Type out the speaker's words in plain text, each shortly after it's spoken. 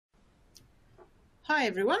Hi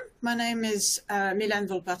everyone, my name is Milan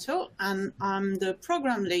Volpato and I'm the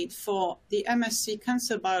program lead for the MSc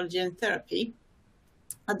Cancer Biology and Therapy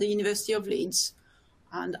at the University of Leeds.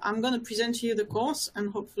 And I'm going to present to you the course and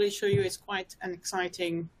hopefully show you it's quite an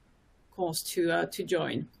exciting course to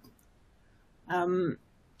join.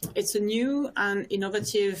 It's a new and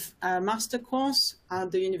innovative master course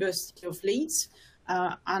at the University of Leeds.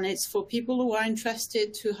 And it's for people who are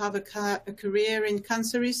interested to have a career in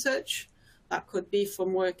cancer research. That could be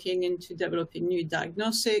from working into developing new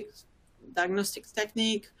diagnostics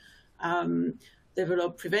technique,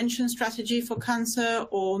 develop prevention strategy for cancer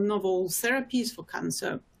or novel therapies for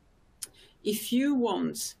cancer. If you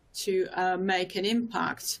want to make an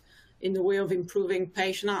impact in the way of improving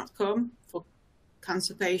patient outcome for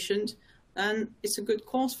cancer patients, then it's a good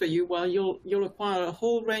course for you where you'll acquire a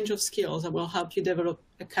whole range of skills that will help you develop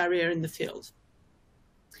a career in the field.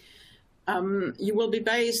 You will be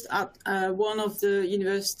based at one of the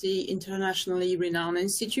university internationally renowned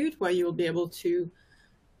institute where you'll be able to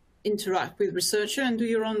interact with researchers and do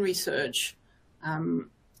your own research. And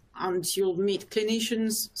you'll meet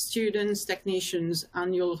clinicians, students, technicians,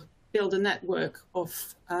 and you'll build a network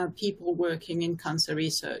of people working in cancer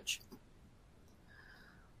research.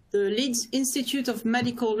 The Leeds Institute of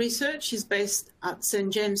Medical Research is based at St.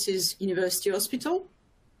 James's University Hospital.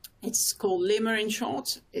 It's called LIMA in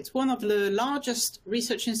short. It's one of the largest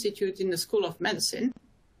research institutes in the School of Medicine,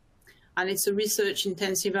 and it's a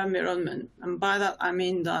research-intensive environment. And by that, I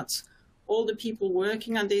mean that all the people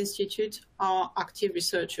working at the institute are active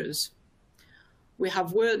researchers. We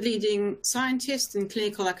have world-leading scientists and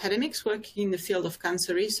clinical academics working in the field of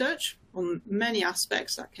cancer research on many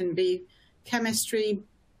aspects. That can be chemistry,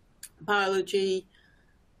 biology,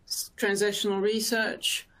 translational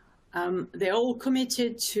research. They're all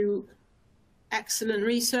committed to excellent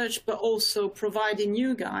research, but also providing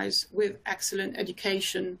you guys with excellent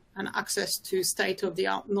education and access to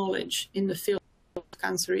state-of-the-art knowledge in the field of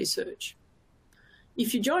cancer research.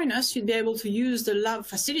 If you join us, you'd be able to use the lab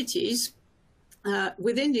facilities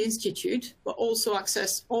within the institute, but also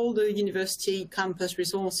access all the university campus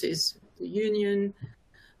resources, the union,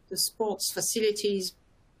 the sports facilities,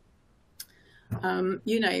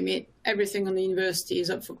 you name it, everything on the university is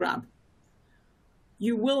up for grab.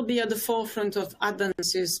 You will be at the forefront of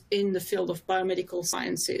advances in the field of biomedical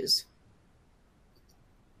sciences.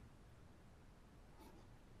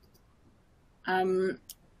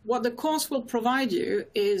 What the course will provide you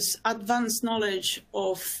is advanced knowledge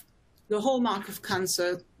of the hallmark of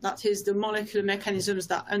cancer, that is the molecular mechanisms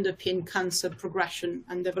that underpin cancer progression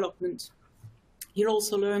and development. You'll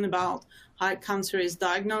also learn about how cancer is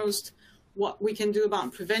diagnosed, what we can do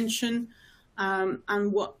about prevention,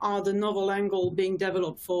 and what are the novel angles being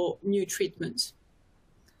developed for new treatments.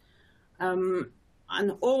 And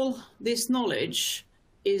all this knowledge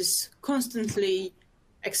is constantly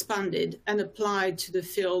expanded and applied to the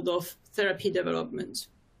field of therapy development.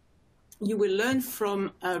 You will learn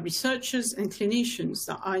from researchers and clinicians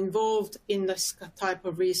that are involved in this type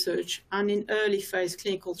of research and in early phase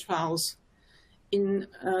clinical trials in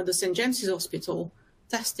the St. James's Hospital,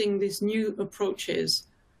 testing these new approaches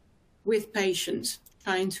with patients,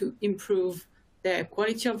 trying to improve their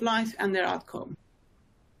quality of life and their outcome.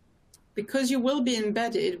 Because you will be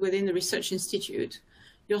embedded within the research institute,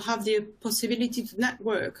 you'll have the possibility to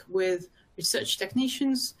network with research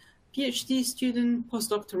technicians, PhD students,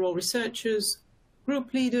 postdoctoral researchers,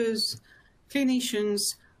 group leaders,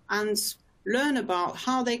 clinicians, and learn about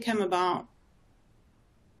how they came about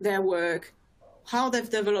their work, how they've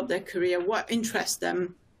developed their career, what interests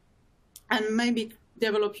them, and maybe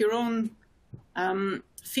develop your own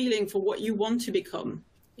feeling for what you want to become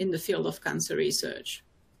in the field of cancer research.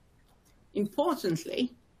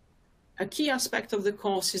 Importantly, a key aspect of the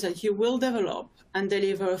course is that you will develop and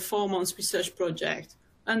deliver a 4-month research project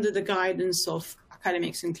under the guidance of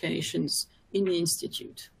academics and clinicians in the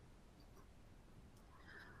institute.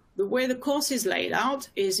 The way the course is laid out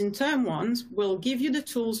is in term 1, we'll give you the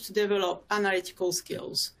tools to develop analytical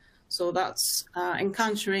skills. So that's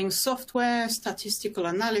encountering software, statistical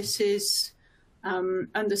analysis,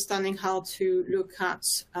 understanding how to look at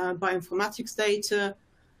bioinformatics data,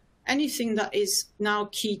 anything that is now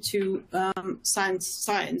key to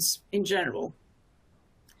science in general.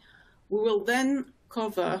 We will then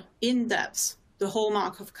cover in depth the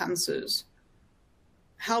hallmark of cancers,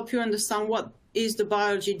 help you understand what is the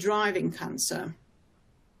biology driving cancer,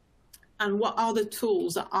 and what are the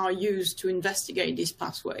tools that are used to investigate these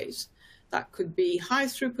pathways. That could be high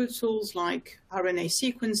throughput tools like RNA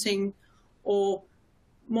sequencing, or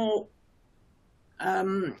more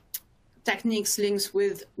techniques linked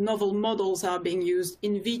with novel models are being used,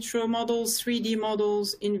 in vitro models, 3D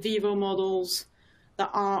models, in vivo models that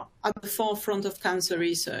are at the forefront of cancer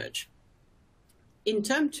research. In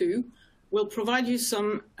term 2, we'll provide you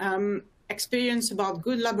some experience about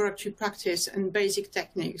good laboratory practice and basic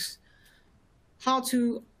techniques, how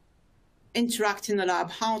to interact in the lab,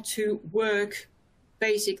 how to work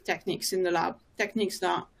basic techniques in the lab, techniques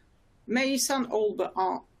that may sound old but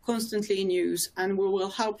are constantly in use, and we will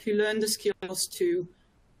help you learn the skills to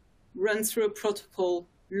run through a protocol,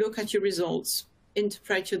 look at your results,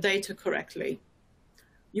 interpret your data correctly.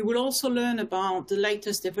 You will also learn about the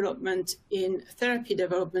latest development in therapy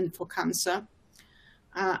development for cancer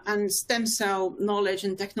and stem cell knowledge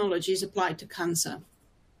and technologies applied to cancer.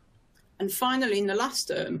 And finally, in the last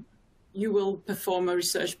term, you will perform a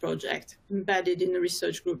research project embedded in a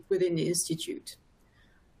research group within the institute.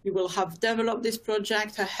 You will have developed this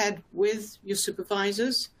project ahead with your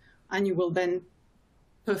supervisors, and you will then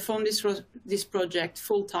perform this project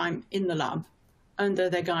full-time in the lab under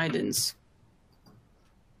their guidance.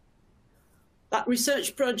 That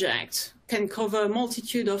research project can cover a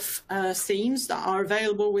multitude of themes that are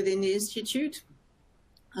available within the institute.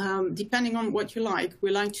 Depending on what you like, we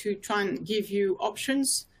like to try and give you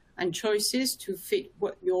options and choices to fit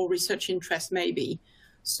what your research interest may be.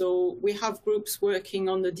 So we have groups working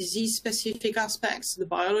on the disease-specific aspects, the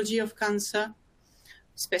biology of cancer,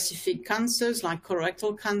 specific cancers like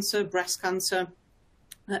colorectal cancer, breast cancer,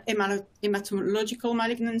 hematological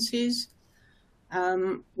malignancies.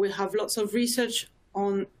 We have lots of research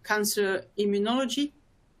on cancer immunology,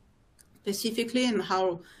 specifically, and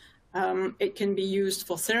how it can be used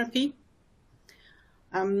for therapy.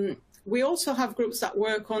 We also have groups that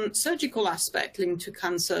work on surgical aspects linked to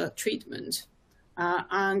cancer treatment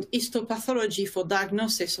and histopathology for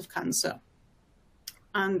diagnosis of cancer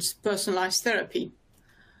and personalized therapy.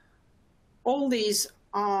 All these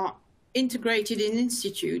are integrated in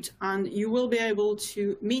institute, and you will be able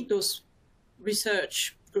to meet those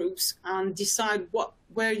research groups and decide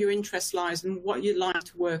where your interest lies and what you'd like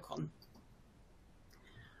to work on.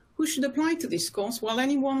 Who should apply to this course? Well,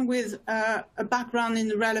 anyone with a background in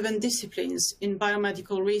the relevant disciplines in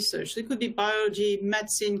biomedical research. It could be biology,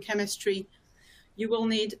 medicine, chemistry. You will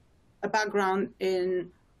need a background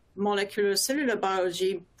in molecular cellular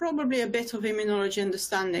biology, probably a bit of immunology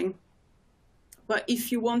understanding. But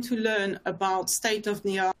if you want to learn about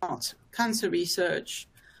state-of-the-art cancer research,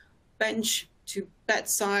 bench to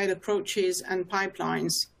bedside approaches and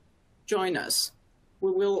pipelines, join us.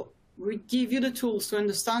 We will give you the tools to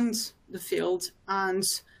understand the field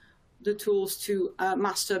and the tools to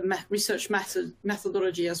master research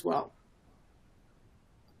methodology as well.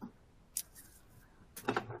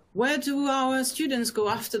 Where do our students go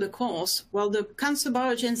after the course? Well, the cancer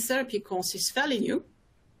biology and therapy course is fairly new.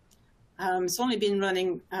 It's only been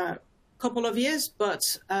running a couple of years,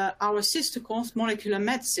 but our sister course, molecular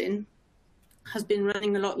medicine, has been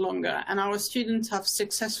running a lot longer, and our students have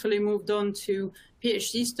successfully moved on to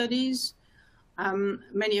PhD studies.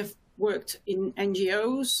 Many have worked in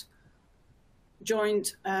NGOs,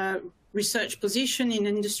 joined research position in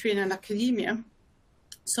industry and in academia.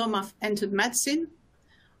 Some have entered medicine,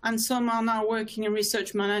 and some are now working in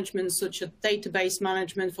research management, such as database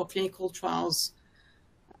management for clinical trials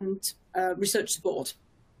and research support.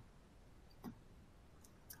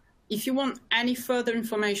 If you want any further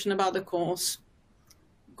information about the course,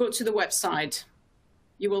 go to the website.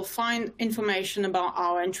 You will find information about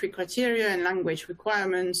our entry criteria and language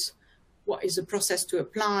requirements, what is the process to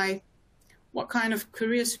apply, what kind of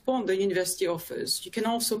career support the university offers. You can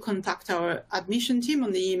also contact our admission team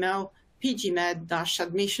on the email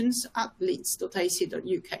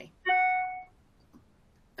pgmed-admissions@leeds.ac.uk.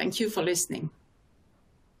 Thank you for listening.